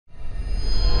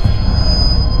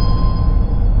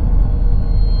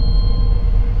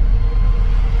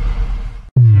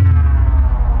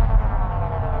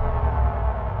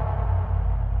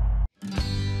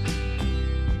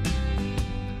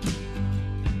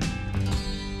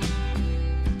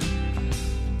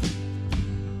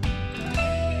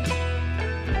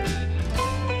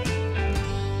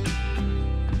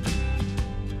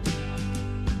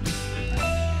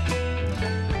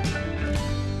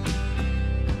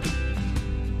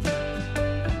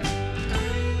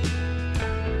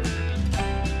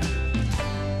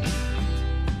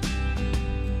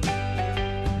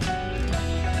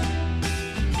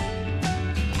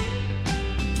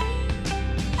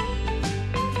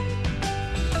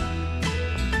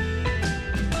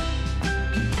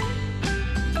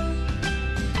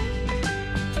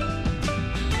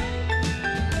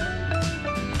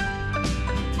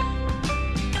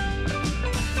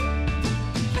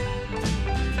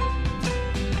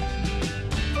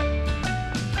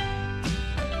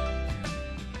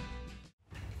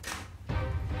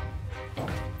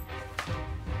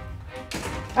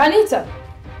Anita?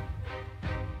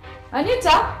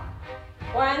 Anita?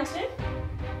 Wanti?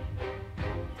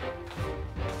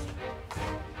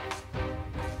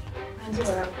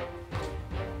 Anjibala.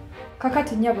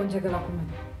 Kakati nyabo njagala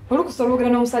kumanya. Olukusobola ogera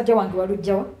n'omusajja wange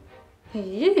walujjawa?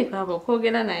 Baba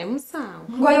okwogera naye musango.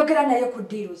 Ng'ayogera naye ku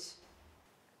deals.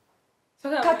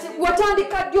 Kati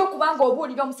watandika ddi okubanga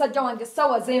obuulira omusajja wange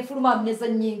essaawa z'enfuluma ne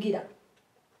nnyingira?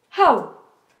 How?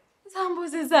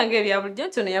 Nsambuuzizza ng'ebya bulijjo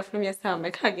nti ono yafulumya essaawa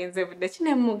mmeka agenze budde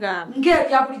kinemugamba.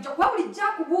 Ng'ebya bulijjo kuba bulijjo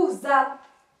akubuuza.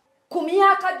 Ku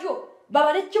myaka gyo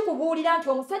babale kikubuulira nti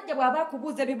omusajja bw'aba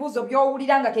akubuuza ebibuuzo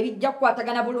by'owulira nga tebijja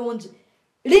kukwatagana bulungi.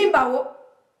 Limbawo.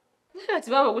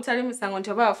 Kati baba ogutali musango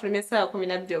nti oba wafulumya essaawa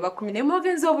 12 oba 10 ne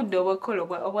mwogenza obudde obw'ekkola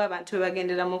obw'abantu bwe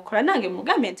bagendera mu kukola nange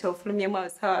mugambye nti ofulumyemu awo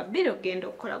essaawa 2 ogenda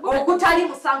okukola. Ogutali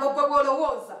musango gwe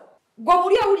bw'olowooza. Gwe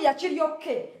muli owulira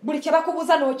kiryokke buli kye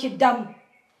bakubuuza n'okiddamu.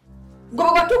 Gwe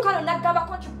bwe watuuka no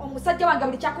naggambako nti omusajja wange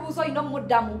buli kyakubuuza olina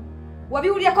omuddamu.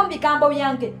 Wabiwuliako mu bigambo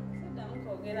byange.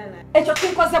 Ekyo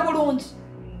kinkoze bulungi.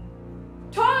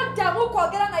 Toddamu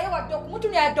kwogera naye wadde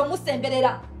okumutumya yadde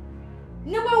omusemberera.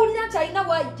 Ne bw'owulira nti alina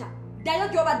wayita ddayo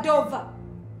gy'obadde ova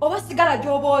oba sigala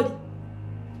gy'oba oli.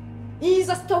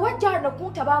 Nze sitowajja wano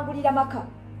kuntabangulira maka.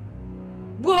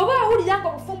 Bw'oba owulira nga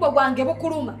obufumbo bwange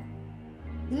bukuluma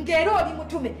ng'era oli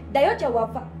mutume ddayo gye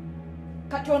wava.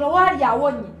 Kati ono waali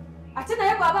awonye ate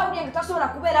naye bw'aba awulira nga tasobola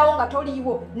kubeerawo nga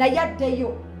toliiwo naye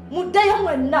addeyo. Muddeyo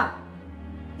mwenna.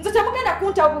 Nze temugenda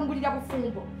kuntabangulira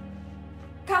bufumbo.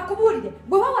 Kankubuulire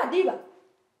bw'oba wadiba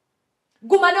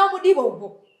guma n'omudiba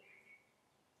ogwo.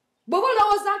 Bw'oba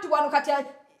olowooza nti wano kati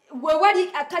we wali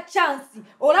akachansi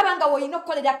olaba nga woyina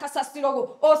okukolera akasasiro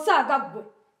go osaaga ggwe.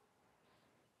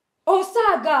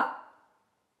 Osaaga.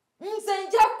 Nze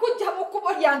nja kujja mu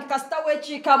kkubo lyange kasita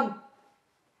weekiikamu.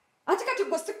 Ate kati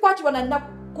gwe sikwatibwa na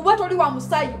nnaku kuba toli wa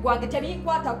musaayi gwange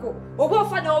tebinkwatako oba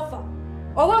ofa n'ofa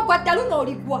oba ogwa ddalu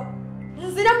n'oligwa.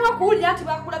 Nziramu okuwulira nti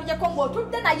bakulabyeko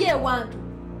ng'otudde naye ewantu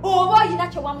oba oyina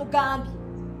kye wamugambye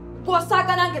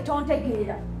gw'osaaga nange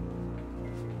tontegeera.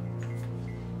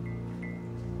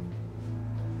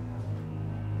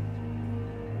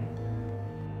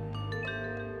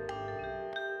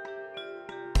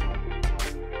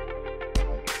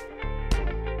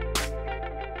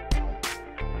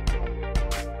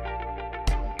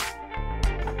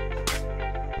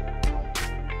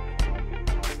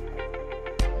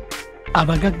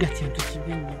 Abagagga kintu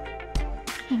kibi nnyo.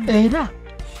 Era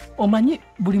omanyi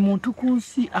buli muntu ku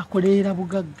nsi akolerera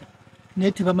bugagga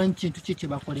naye tebamanyi kintu ki kye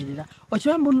bakolerera.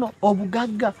 Okimanyi buno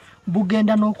obugagga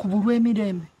bugenda n'okubulwa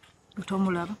emirembe.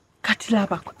 Tomulaba? Kati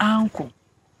laba anko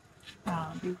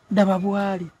daba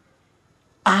bwali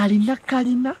alina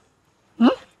kalina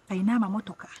alina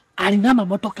amamotoka. Alina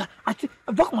amamotoka ati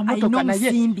va ku mamotoka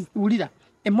naye wulira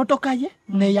emmotoka ye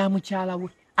n'eya mukyala we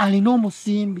alina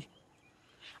omusimbi.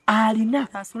 Alina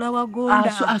asula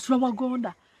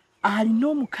wagonda alina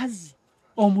omukazi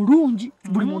omulungi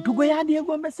buli muntu gwe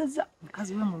yandyegombeseza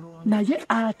mukazi we mulungi naye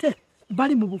ate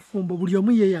bali mu bufumbo buli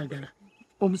omu yeeyagala.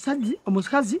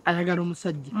 Omukazi ayagala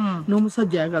omusajja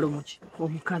n'omusajja ayagala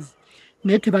omukazi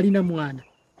naye tebalina mwana.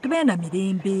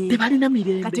 Tebalina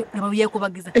mirembe kati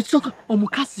nababyekubagiza ekisooka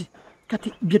omukazi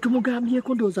kati bye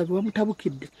tumugambyeko ndowooza bwe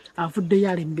wamutabukidde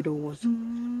avuddeyo ali mu birowoozo.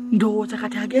 Ndowooza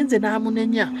kati agenze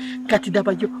n'amunenya kati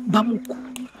dabayo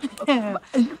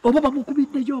oba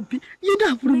bamukubiddeyo mpi ye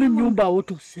naafuluma ennyumba awo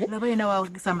tose. Laba yena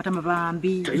wagisa amatama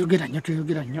bambi. Toyogera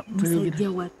nnyo.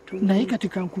 Naye kati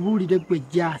kankubuulire ggwe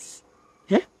Jaasi.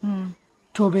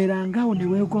 Tobeerangawo ne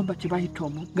weegomba kye bayita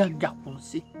omugagga ku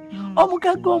nsi.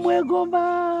 Omugagga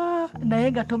omwegomba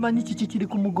naye nga tomanyi kiki kiri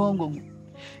ku mugongo gwo.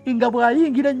 Nga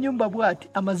bw'ayingira ennyumba bw'ati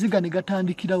amaziga ne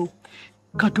gatandikirawo.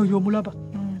 Kati oyo omulaba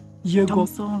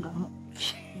yeegomba.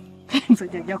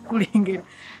 Nsajja ajja kukulengera.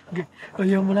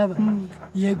 Oyo omulaba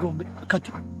yeegombe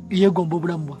kati yeegomba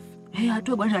obulamu bwaffe.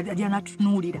 Ate ogwa ajja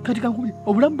n'atunuulira. Kati kankubiri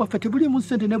obulamu bwaffe tebulimu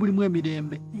ssente ne bulimu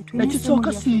emirembe.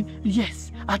 Ekisooka si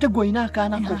yes ate gw'olina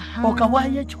akaanako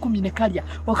okawaayo 10 ne kalya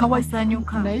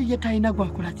okawasanyuka naye ye talina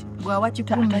gwakola ki gwawa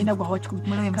 10 talina gwawa 10.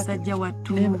 Mulabe musajja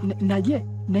wattu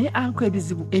naye anko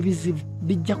ebizibu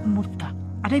bijja kumutta.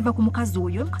 Ate biva ku mukazi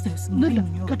oyo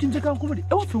kati nze kankubiri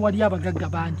ewaffe wali abagagga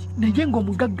bangi naye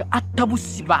ng'omugagga atta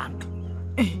busi bantu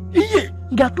iye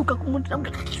ng'atuuka ku muntu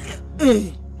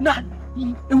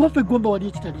ewaffe Gomba wali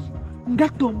ekitaliyo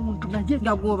ngatta omuntu naye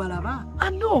nga gwobalaba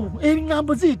ano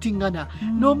eŋŋambo ziyitiŋŋana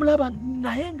n'omulaba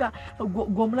naye nga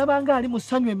gw'omulaba nga ali mu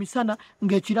ssanyu emisana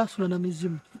ng'ekiro asula na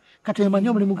mizimu. Kati omanyi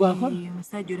omulimu gwakola?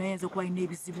 Omusajja oyo ayinza okuba alina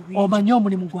ebizibu bingi. Omanyi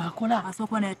omulimu gwakola? Asooka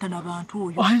okuba nayatta n'abantu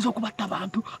oyo. Ayinza okubatta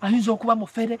abantu, ayinza okuba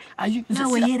mufere.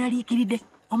 Naawe yeeraliikiridde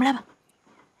omulaba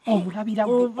obulabira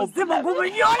obuzibu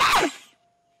gumunyola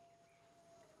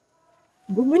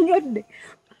gumunyodde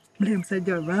mule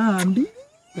musajja bambi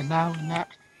naawe na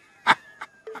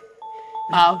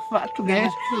afa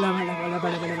tugenda laba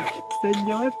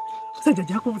senyor musajja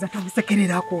jakubuza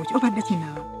tamusekererako ki obadde kina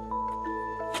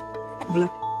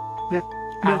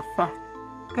afa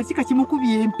kakika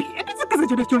kimukubye empi ekizikaza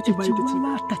kyona kyo kibaito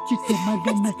kiwalaata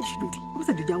kitemagana kino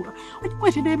musajja jawuka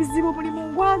okikwetera ebizibu mulimu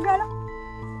ngwagala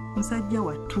musajja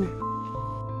wattu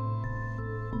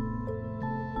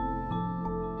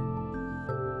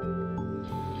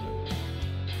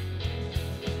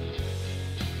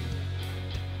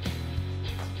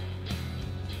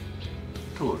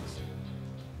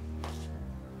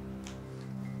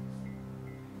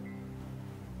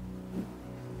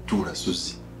Tula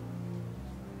Susi.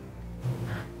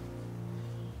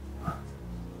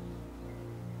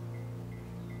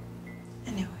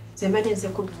 Anyway, zembade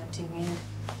nzekubira nti ngenda.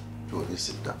 Tula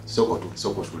sita.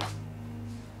 Soko tula.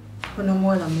 Ono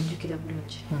muwala mujjukira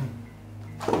bulungi.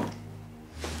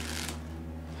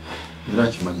 Era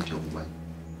kimanyi nti omumanyi.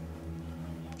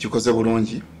 Kikoze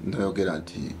bulungi ndayogera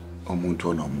nti omuntu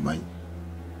ono omumanyi.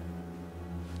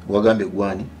 Wagambye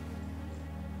gwani?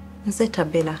 Nze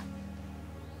Tabela.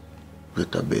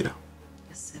 Tabela.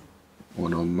 Yes.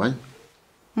 Ono omumanyi?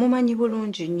 Mumanyi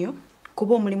bulungi nnyo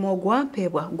kuba omulimu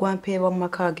ogwampeebwa mu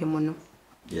maka ge muno.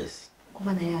 Yes.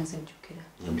 Kuba naye anzijjukira.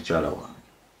 Ye mukyala wange.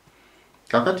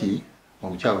 Kakati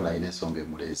omukyala alina ensonga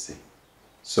emuleese.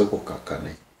 Soko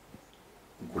kakkane.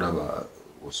 Nkulaba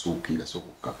osuukira soko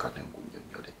kakkane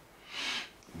nkunnyonnyole.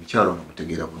 Omukyala ono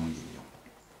mutegeera bulungi nnyo.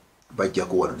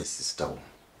 Bajjako wano ne sisita wo.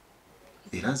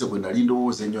 Era nze bwe nali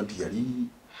ndowooza ennyo nti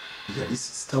yali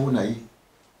sisita wo naye.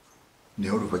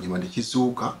 Naye oluvannyuma ne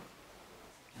kizuuka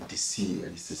nti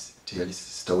teyali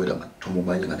sisita we era nga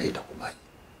tumumanyi nga naye takumanyi.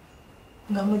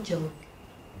 Nga mujja bubi.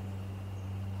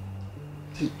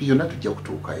 Byonna tujja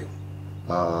kutuukayo.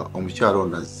 Omukyala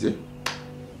ono azze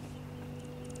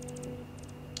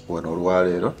wano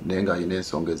olwaleero naye ng'alina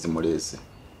ensonga ezimuleese.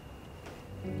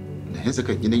 Naye nze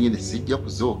kennyini sijja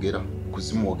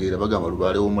kuzimwogera bagamba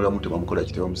lubaale w'omulamu tebamukola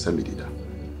kitebamusamirira.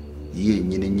 Ye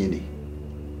nnyini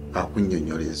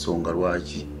akunnyonnyola ensonga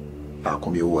lwaki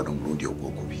akomyewo wano omulundi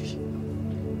ogwokubiri.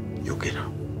 Yogera.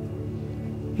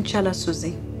 Mukyala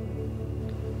Suzi.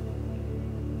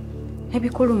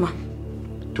 Ebikuluma.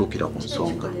 Tuukira ku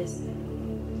nsonga.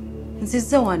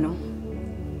 Nzizze wano.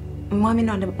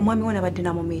 Mwami we nabadde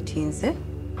namu meetings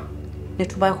ne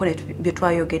tubaako bye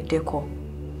twayogeddeko.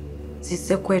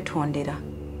 Nzizze kwetondera.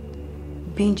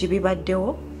 Bingi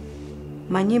bibaddewo.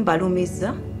 Manyi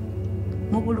mbalumiza.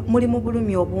 Muli mu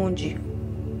bulumi obungi.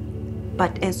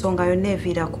 But ensonga yonna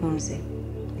eviira ku nze.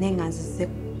 Naye nga nzizze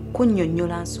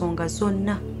kunnyonnyola nsonga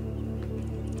zonna.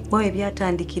 Bwe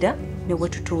byatandikira ne we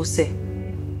tutuuse.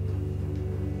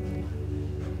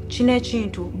 Kino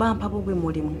ekintu bampa bubi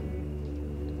mulimu.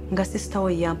 Nga sisita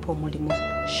we yampa omulimu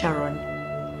Sharon.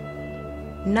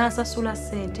 N'asasula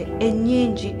ssente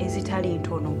ennyingi ezitali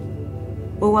ntono.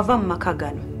 We wava mu maka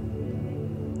gano.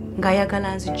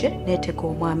 Ng'ayagala nzije neeteka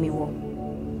omwami wo.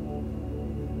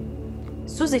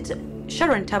 Suzi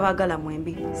Sharon tabaagala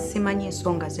mwembi, simanyi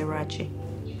ensonga ze lwaki.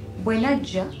 Bwe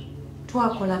najja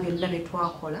twakola byonna bye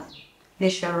twakola ne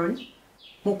Sharon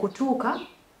mu kutuuka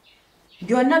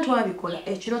byonna twabikola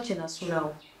ekiro kye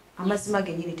nasulawo. Amazima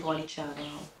gennyini tewali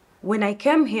kyabaawo. When I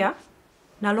came here,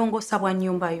 nalongoosa bwa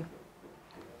nnyumba yo.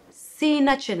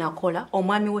 Siina kye nakola,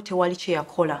 omwami wo tewali kye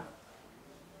yakola.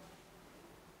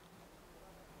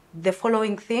 The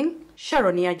following thing,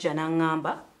 Sharon yajja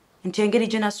n'aŋŋamba nti engeri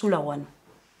gye nasula wano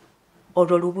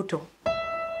olwo lubuto.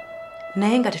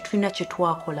 Naye nga tetulina kye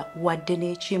twakola wadde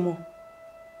n'ekimu.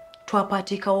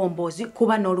 Twapaatiikawo mboozi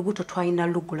kuba n'olubuto twalina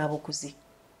lugula bukuzi.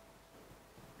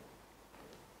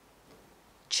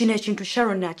 Kino ekintu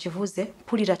Sharon akivuze,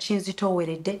 mpulira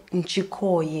kinzitooweredde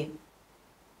nkikooye.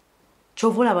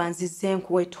 Kyova olaba nzizze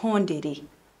nkwetondere.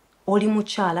 Oli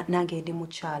mukyala nange ndi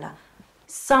mukyala.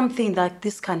 Something like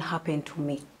this can happen to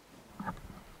me.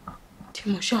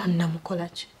 Sharon namukola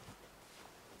ki?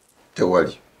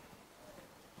 Tewali.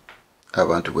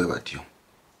 Abantu bwe batyo.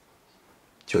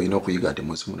 Kyolina okuyiga nti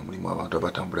munsi muno mulimu abantu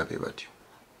abatambula be batyo.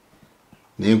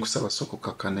 Naye nkusaba soko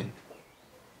kakkane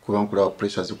kuba nkulaba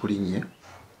pressure zikulinnye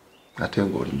ate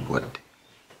ng'oli mulwadde.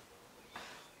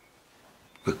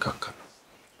 Gwe kakkana.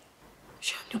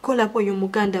 Nikola oyo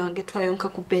muganda wange twayonka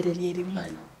ku bbeere lyerimu.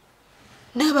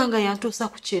 Nabanga yantuusa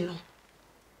ku kino.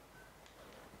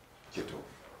 Kituufu.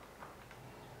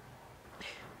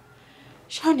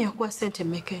 Sharon yakuwa ssente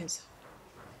mmeka ezo?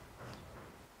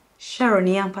 Sharon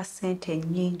yampa ssente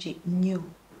nnyingi nnyo.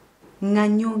 Nga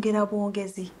nnyongera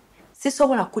bwongezi.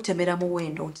 sisobola kukutemera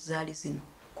muwendo nti zaali zino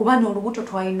kubanga olubuto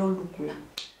twalina olugula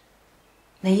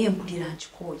naye mpulira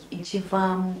nkikooyi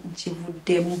nkivaamu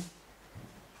nkivuddemu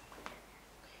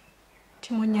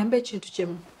timunyambe ekintu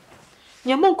kimu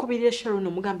nyamba nkubirira Sharon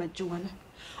omugamba Joanna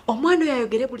omwana oyo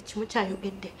ayogere buli kimu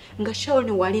kyayogedde nga Sharon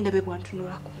walinda be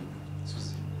bwantunulako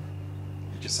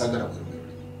ekisagala bwe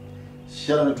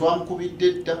Sharon twamukubidde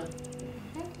dda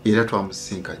era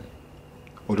twamusinkanye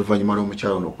oluvannyuma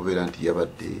lw'omukyalo n'okubeera nti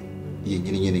yabadde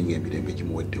yennyininyini ng'emirembe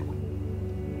gimuweddewo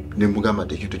ne mugamba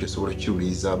nti ekintu kyosobola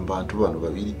okukirumiriza mu bantu bano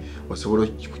babiri osobola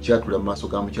okukyatula mu maaso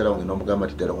ga mukyala wange n'omugamba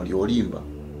nti ddala wali olimba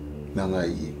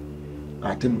nangaye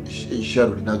ate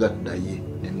Sharon naga naye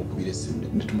netumukubira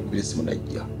essimu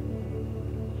najja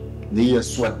naye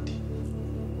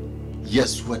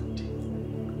yaswadde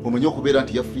omanye okubeera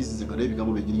nti yafuliisizinga naye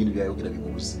ebigambo byennyininyini byayogera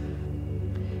bibuuza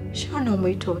Sharon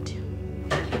omuyita otya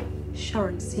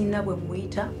Sharon siina bwe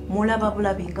muyita mulaba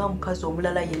bulabi nga omukazi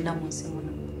omulala yenna mu nsi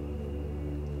muno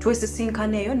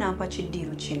twesisinkana eyo nampa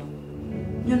kiddiiro kino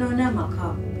nyonoona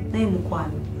amaka naye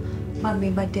mukwano mami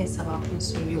mbadde nsaba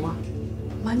kunsuubirwa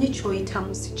manyi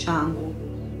kyoyitamu si kyangu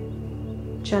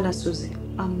Kyala Suzy,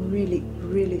 I'm really,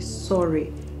 really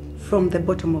sorry from the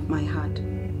bottom of my heart.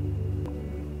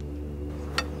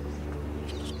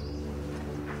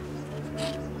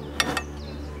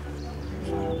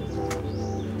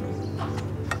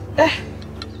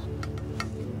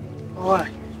 Why?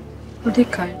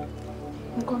 Udikayo.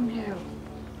 Ngomyeyo.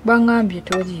 Bangambye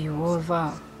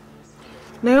toliiwova.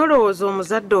 Naye olowooza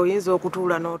omuzadde oyinza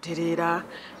okutuula n'otereera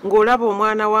ng'olaba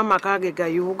omwana w'amaka ge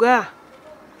gayuuga?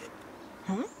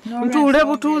 Ntuule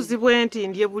butuuzi bwe nti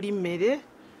ndye buli mmere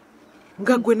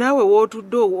nga gwe naawe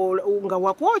wootudde nga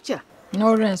wakwokya?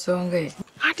 N'olw'ensonga eyo.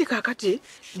 Anti kaakati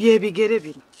byebigere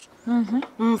bino.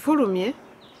 Nfulumye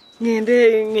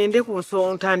ngende ku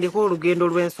nsonga ntandika olugendo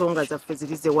lw'ensonga zaffe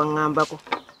ziri ze waŋŋambako.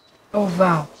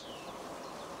 Ovaawo.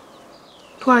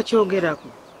 Twakyogerako.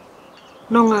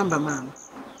 N'oŋŋamba maama.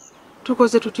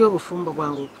 Tukoze tutya obufumbo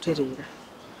bwange okutereera?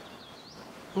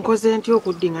 Nkoze ntya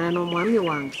okuddingana n'omwami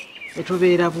wange ne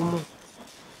tubeera bumu?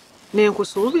 Ne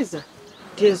nkusuubiza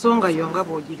nti ensonga yo nga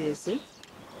bw'ogireese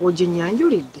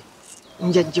oginyanjulidde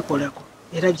nja gikolako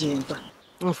era gye nva.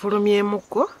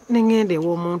 Nfulumyemukko ne ŋŋenda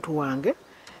ew'omuntu wange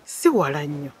si wala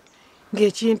nnyo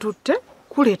ng'ekintu tte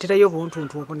kuleeterayo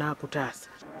buntuntu obunaakutaasa.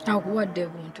 Akuwadde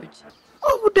buntu ki?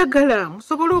 Obuddagala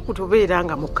musobole okutubeera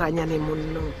nga mukkaanya ne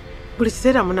munno. Buli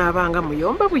kiseera munaabanga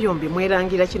muyomba buyombi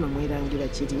mwerangira kino mwerangira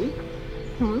kiri.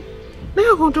 Naye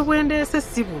obuntu bwendeese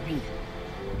si bubi.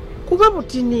 Kuba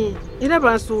butini era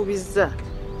bansuubizza.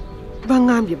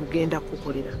 Baŋŋambye bugenda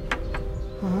kukolera.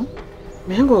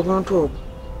 Naye ng'obuntu obwo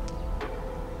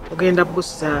ogenda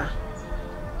bussa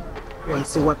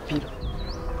wansi wa ppiro.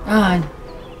 Ani?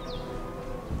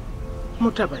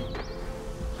 Mutabani.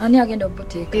 Ani agenda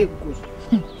obuteeka? Eggwe.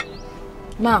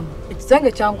 Maama,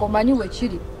 ekisenge kyange omanyi we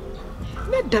kiri.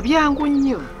 Nedda byangu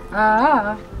nnyo.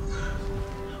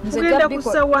 Nze ogenda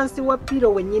kussa wansi wa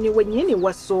ppiro wennyini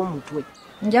wassa omutwe.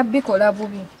 Nja bikola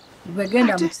bubi.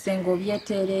 Bwegenda mu kisenge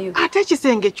obyeteereyo. Ate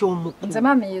ekisenge ky'omukulu. Nze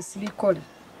maama yeesibikola.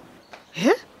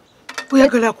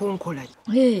 Oyagala kunkola?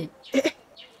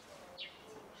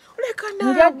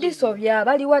 Nja disobya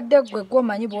bali wadde gwe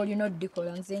gw'omanyi bw'olina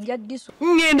oddikola. Nze nja disobya.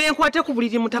 Ngende nkwate ku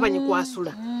buliri mutabani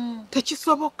kwasula.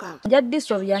 Tekisoboka. Nja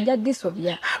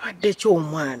disobya. Abadde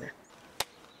ky'omwana.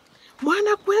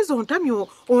 Mwana kwenza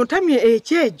ontamye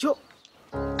ekyejo.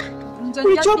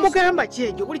 Buli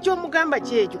kyomugamba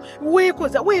kyejo.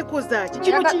 Weekoza ki?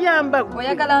 Kino kiyamba gwe.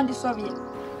 Oyagala ndisobye.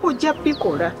 Ojja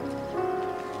bikola.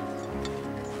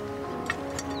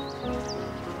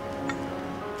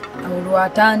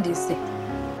 Olwatandise.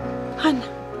 Hana,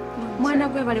 mwana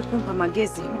gwe bali kumpa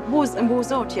magezi.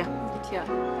 Mbuuza otya?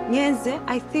 Nyenze,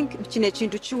 I think kino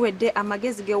ekintu kiwedde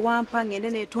amagezi ge wampa ngende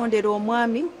neetondera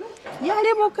omwami.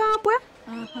 Yali mukambwe,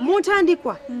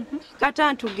 muntandikwa.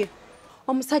 Katantuge.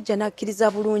 Omusajja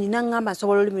nakkiriza bulungi n'aŋŋamba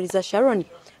nsobola olumiriza Sharon.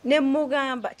 Ne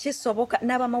mugamba kisoboka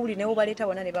n'abamawulire ne bo baleeta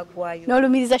bonna ne baggwayo.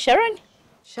 N'olumiriza Sharon?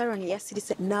 Sharon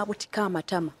yasirise n'abutika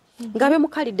amatama. Ngabe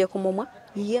mukalidde ku mumwa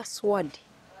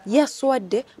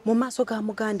yaswadde mu maaso ga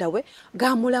muganda we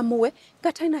ga mulamu we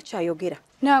nga talina kyayogera.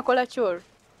 N'akola kyolwo.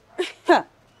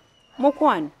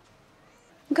 Mukwano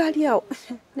ngali awo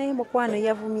naye mukwano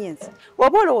yavumye ensi.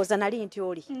 Waba olowooza nali nti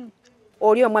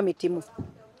oli omwami Timu.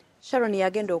 Sharon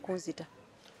yagenda okunzita.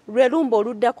 Lwe lumba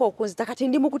oluddako okunzita kati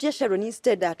ndi mu kutya Sharon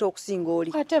instead ate okusinga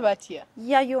oli. Ate batya?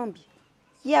 Yayombye.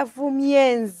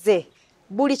 Yavumye nze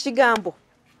buli kigambo.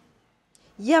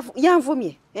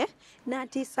 Yanvumye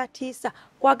n'antiisatiisa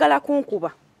kwagala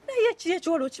kunkuba. Naye kiri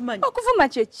ekyolo kimanyi. Okuvuma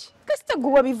kyeki? Kasita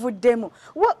gwe wabivuddemu.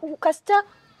 Kasita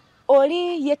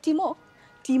oli ye Timo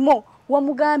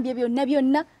wamugambye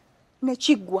byonna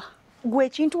nekiggwa gwe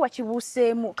ekintu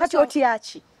wakibuuseemu kati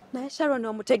otyaki naye Sharon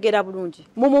omutegera bulungi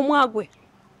mu mumwa gwe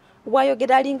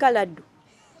bw'ayogera alinga laddu.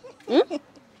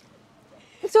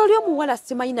 Nti oli omuwala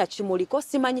simanyi na kimuliko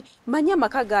simanyi manyi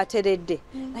amaka gaateredde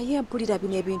naye mpulira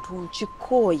bino ebintu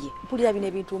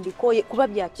mbikooye kuba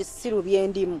bya kisiru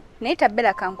byendimu. naye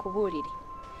tabbera kankubuulire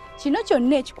kino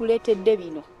kyonna ekikuleetedde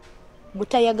bino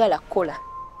butayagala kukola.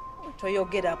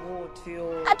 Toyogera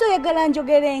bwotyo. ate oyagala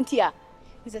njogere ntya?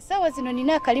 nze saawa zino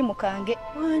nina akalimu kange.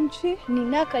 Wangi?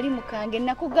 nina akalimu kange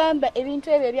nakugamba ebintu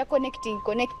ebyo ebya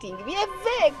connecting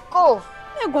byeveeko.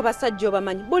 Egwe abasajja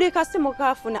obamanyi buli kasimu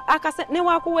kaafuna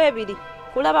newakuwa ebiri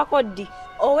kulabako ddi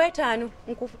ow'etaano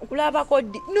nkulabako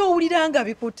ddi n'owulira nga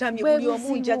bikutamye buli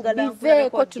omu njagala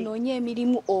biveeko tunoonye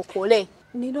emirimu okole.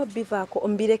 nina bivaako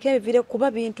mbireke ebivire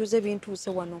kuba bintuze bintuuse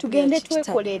wano tugende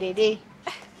twekolerere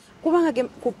kubanga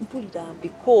mpulira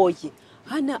mbikooye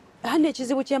hana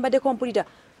ekizibu kyembaddeko mpulira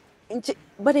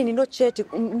bale nino kyeti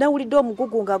nawulidde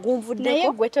omugugu nga gunvuddeko.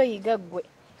 naye gwe toyiga gwe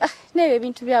n'ebyo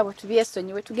ebintu byabo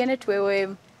tubyesonyiwe tugende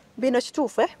tweweemu. bino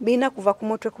kituufu birina kuva ku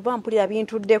mutwe kuba mpulira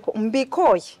bintuddeko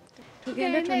mbikooye.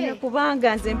 tugende tulina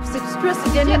kubanga nze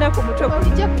stress gyenina ku mutwe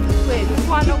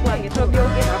mukwano gwange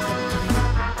tobyogerako.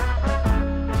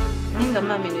 ninga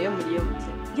mami nayo muliyo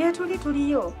gye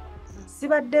tuliyo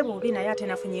sibadde bubi naye ate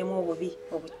nafunyemu obubi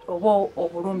oba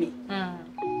obulumi.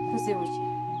 kuzibu ki?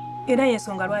 era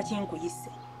yensonga lwaki nkuyise.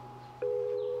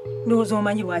 ndowooza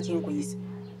omanyi lwaki nkuyise.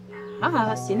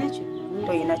 sina kyo.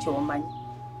 toyina kyomanyi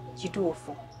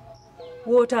kituufu.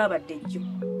 wootaabadde jjo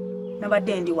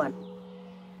nabadde ndi wano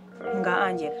nga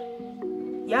Angela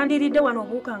yandiridde wano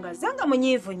obuuka nga zanga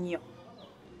munyiivu nnyo.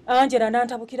 Angela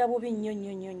nantabukira bubi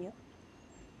nnyo.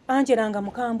 Angela nga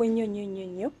mukambwe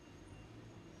nnyo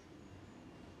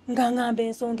nga ngamba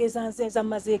ensonga ezanze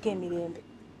ezammazeeko emirembe.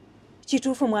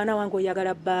 Kituufu mwana wange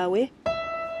oyagala bbaawe?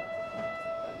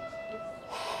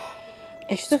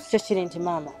 Ekituufu kyo kiri nti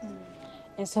maama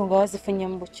ensonga wazifunye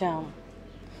mu bukyamu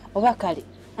oba kale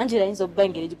Angela ayinza okuba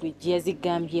engeri gye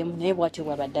yazigambyemu naye bw'atyo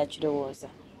bw'abadde akirowooza.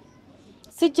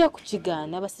 Sijja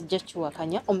kukigaana aba sijja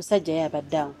kiwakanya omusajja ye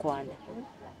abadde ankwana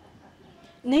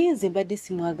naye nze mbadde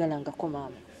simwagalangako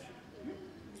maama.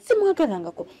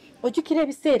 Simwagalangako. Ojjukira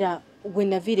ebiseera bwe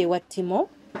naviira ewa Timo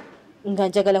nga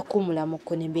njagala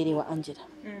kuwummulamuko n'embeera ewa Angela.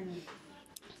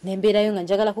 Nembeerayo nga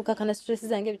njagala kukakana stress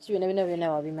zange ebiki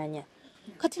byonna wabimanya.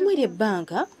 Kati mweri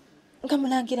ebbanga nga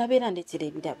mulangira abeera andeetera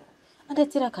ebirabo.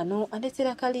 Andeetera kano,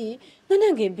 andeetera kali, nga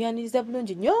nange mbyaniriza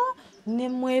bulungi nnyo ne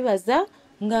mwebaza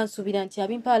nga nsuubira nti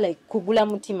abimpaala kugula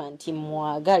mutima nti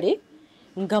mwagale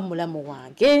nga mulamu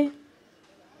wange.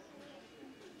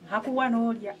 Hakuwa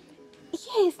n'olya.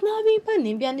 Yes, n'abimpa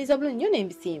nembyaniriza bulungi nnyo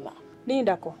nembisiima.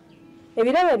 Lindako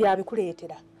ebirabo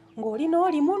byabikuleetera ng'oli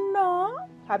n'oli munno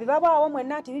abibabaawo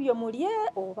mwenna ati bibyo mulye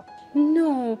oba?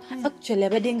 No, actually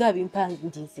abadde nga abimpa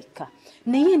nzika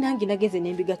naye nange nageze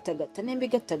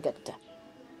nembigattagatta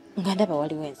nga ndaba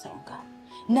waliwo ensonga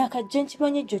nakajja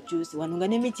nkibanye jjo juzi wano nga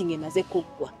ne meeting emaze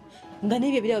kuggwa nga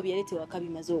n'ebyo ebirabo byaleetebwa waka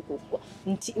bimaze okuggwa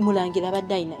nti mulangira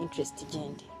abadde alina interest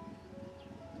gyendi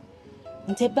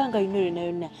nti ebbanga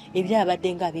yonna ebirabo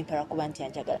abadde nga abimpa lwakuba nti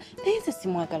anjagala naye nze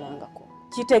simwagalangako.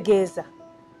 Kitegeeza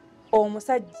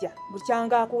omusajja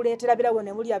bukyanga akuleetera birabo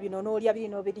ne mulya bino n'olya biri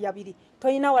n'obirya biri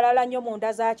toyina walala nnyo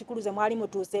munda za kikuluze mwali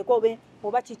mutuuseeko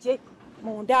oba kiki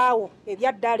mundaawo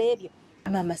ebyaddala ebyo.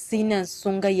 Mama sina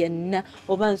nsonga yenna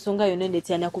oba nsonga yonna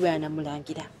ndeetyana kubeera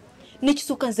namulangira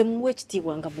nekisooka nze muwe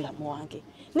ekitiibwa nga mulamu wange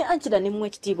ne Angela ne muwe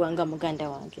ekitiibwa nga muganda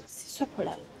wange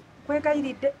sisobola.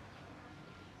 Kwekayiridde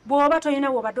bw'oba toyina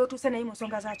w'obadde otuuse naye mu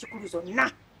nsonga za kikulu zonna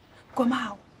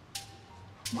komaawo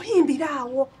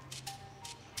mulimbiraawo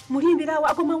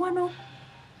ago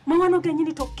mawano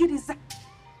gennyini tokkiriza.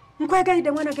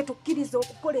 Nkwegayidde mwana ge tokkiriza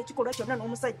okukola ekikolwa kyonna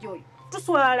n'omusajja oyo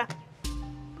tuswala.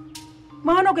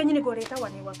 Mawano gennyini goleeta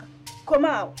wano ewaka.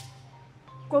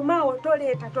 Komaawo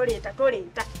toleeta.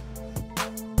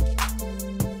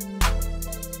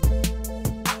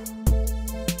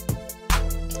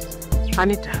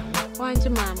 Anita. Wangi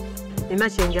maama. Nina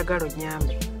kyenjagala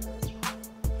onnyambe.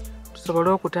 Tusobole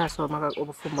okutaasa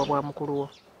obufumbo bwa mukulu wo.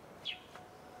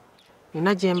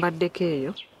 Nina gye mbaddeko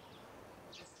eyo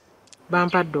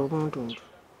bampadde obuntuntu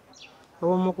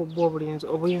obumu ku bwo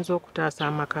obuyinza okutaasa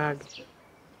amaka ge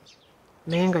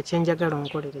naye nga kyenjagala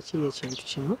onkolere kiri ekintu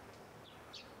kimu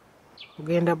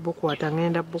ogenda bukwata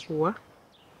ngenda bukuwa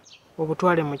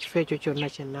obutwale mu kifo ekyo kyonna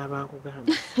kye nnaaba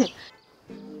nkugamba.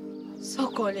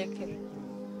 Sokoleke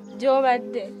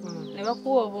gy'obadde ne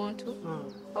bakuwa obuntu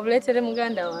obuleetere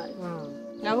muganda wange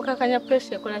nga bukakanya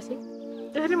pressure ekola ki?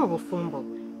 Eri mu bufumbo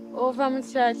bwe ova mu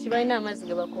kyaki balina amazzi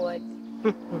ge bakuwadde.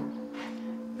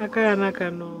 Akaana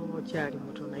kano okyali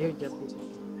muto naye ojja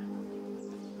kutegeera.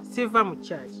 Siva mu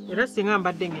kyaki era singa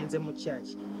mbadde ngenze mu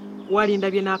kyaki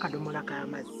walindabye n'akadomola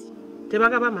k'amazzi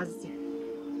tebagaba mazzi.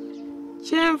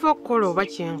 Kyenva okukola oba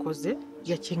kyenkoze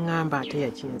yakiŋŋamba ate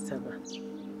yakinsaba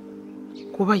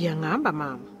kuba yaŋŋamba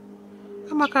maama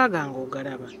amaka gange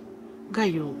ogalaba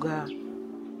gayuuga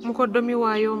mukoddomi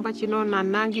waayomba kino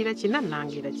nannangira kina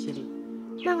nnangira kiri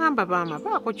naŋŋamba maama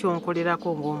baako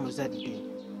kyonkolerako ng'omuzadde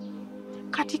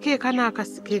kati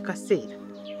keekaseera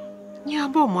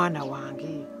nyamba omwana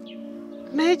wange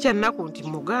naye kyannaku nti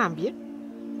mugambye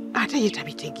ate ye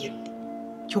tabitegedde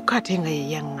kyokka ate nga ye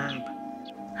yaŋŋamba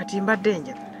kati mbadde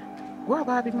njagala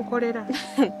gwaba abimukolera.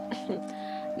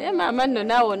 Naye maama nno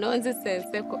naawe ononzisa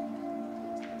enseko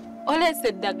oleese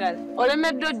eddagala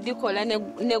olemeddwa oddikola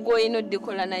ne gw'olina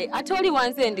oddikola naye ate oli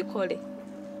wanze ndikole.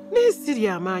 Naye siri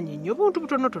amaanyi ennyo buntu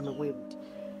butonotono bwe buti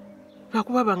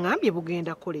lwakuba baŋŋambye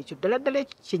bugenda kukola ekyo ddala ddala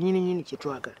kyennyininyini kye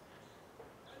twagala.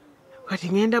 Kati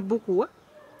ŋŋenda bukuwa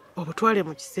obutwale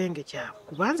mu kisenge kyabwe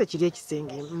kubanze kiri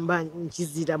ekisenge mba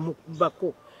nkizira mu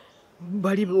bako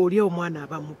bali oli omwana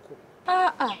abamuko.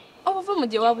 Obuvumu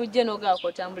gye wabujje n'ogaako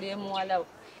otambulire muwalawo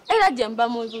era gye mba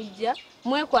mu lujja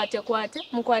mwekwatekwate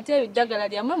mukwate ebiddagala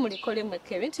lyammwe mulikole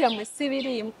mwekka ebintu byammwe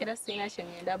sibiriimu era sirina kye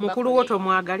ŋŋenda bba. Mukulu wo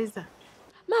tomwagaliza?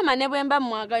 Maama ne bwe mba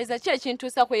mmwagaliza ki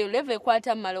ekintuusa ku eyo leva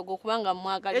ekwata mu malogo kubanga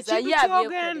mmwagaliza ye ekintu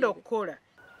ky'ogenda okukola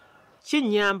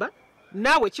kinnyamba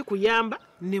naawe kikuyamba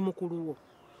ne mukulu wo.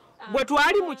 Bwe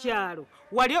twali mu kyalo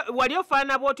wali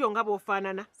ofaanana bw'otyo nga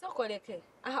bw'ofaanana? Sokoleke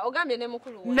ogambye ne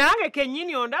mukulu wo nange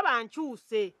kennyini ondaba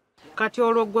nkyuse kati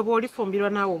olwo ggwe bw'olifumbirwa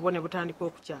naawe obone butandika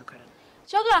okukyakala.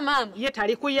 Kyogamba maama ye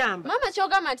tali kuyamba. Maama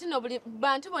kyogamba nti no buli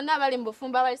bantu bonna abali mu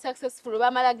bufumbo abali successful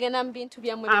bamala genda mu bintu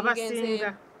byammwe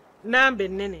abasinga nambe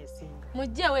ennene esinga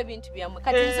mujjeewo ebintu byammwe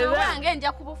kati nze owange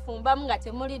nja kubufumbamu nga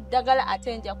temuli ddagala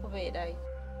ate nja kubeerayo.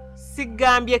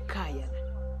 Sigambye kaayana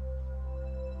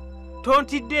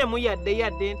tontiddeemu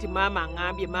yadde nti maama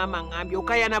ŋŋambye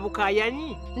okayana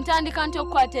bukaayanyi. Ntandika nti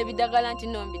okukwata ebiddagala nti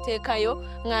no mbiteekayo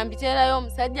nga mbiteerayo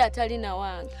omusajja atali na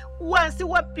wange. Wansi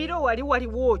wa piro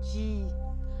waliwo ki?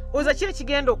 Oza ki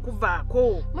ekigenda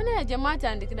okuvaako? Munaye gye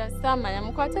mwatandikira saamanya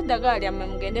mukwate eddagala lyammwe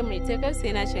mugende muliteekayo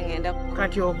sirina kye ŋŋenda kukola.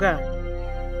 Kati oga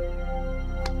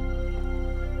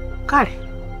kale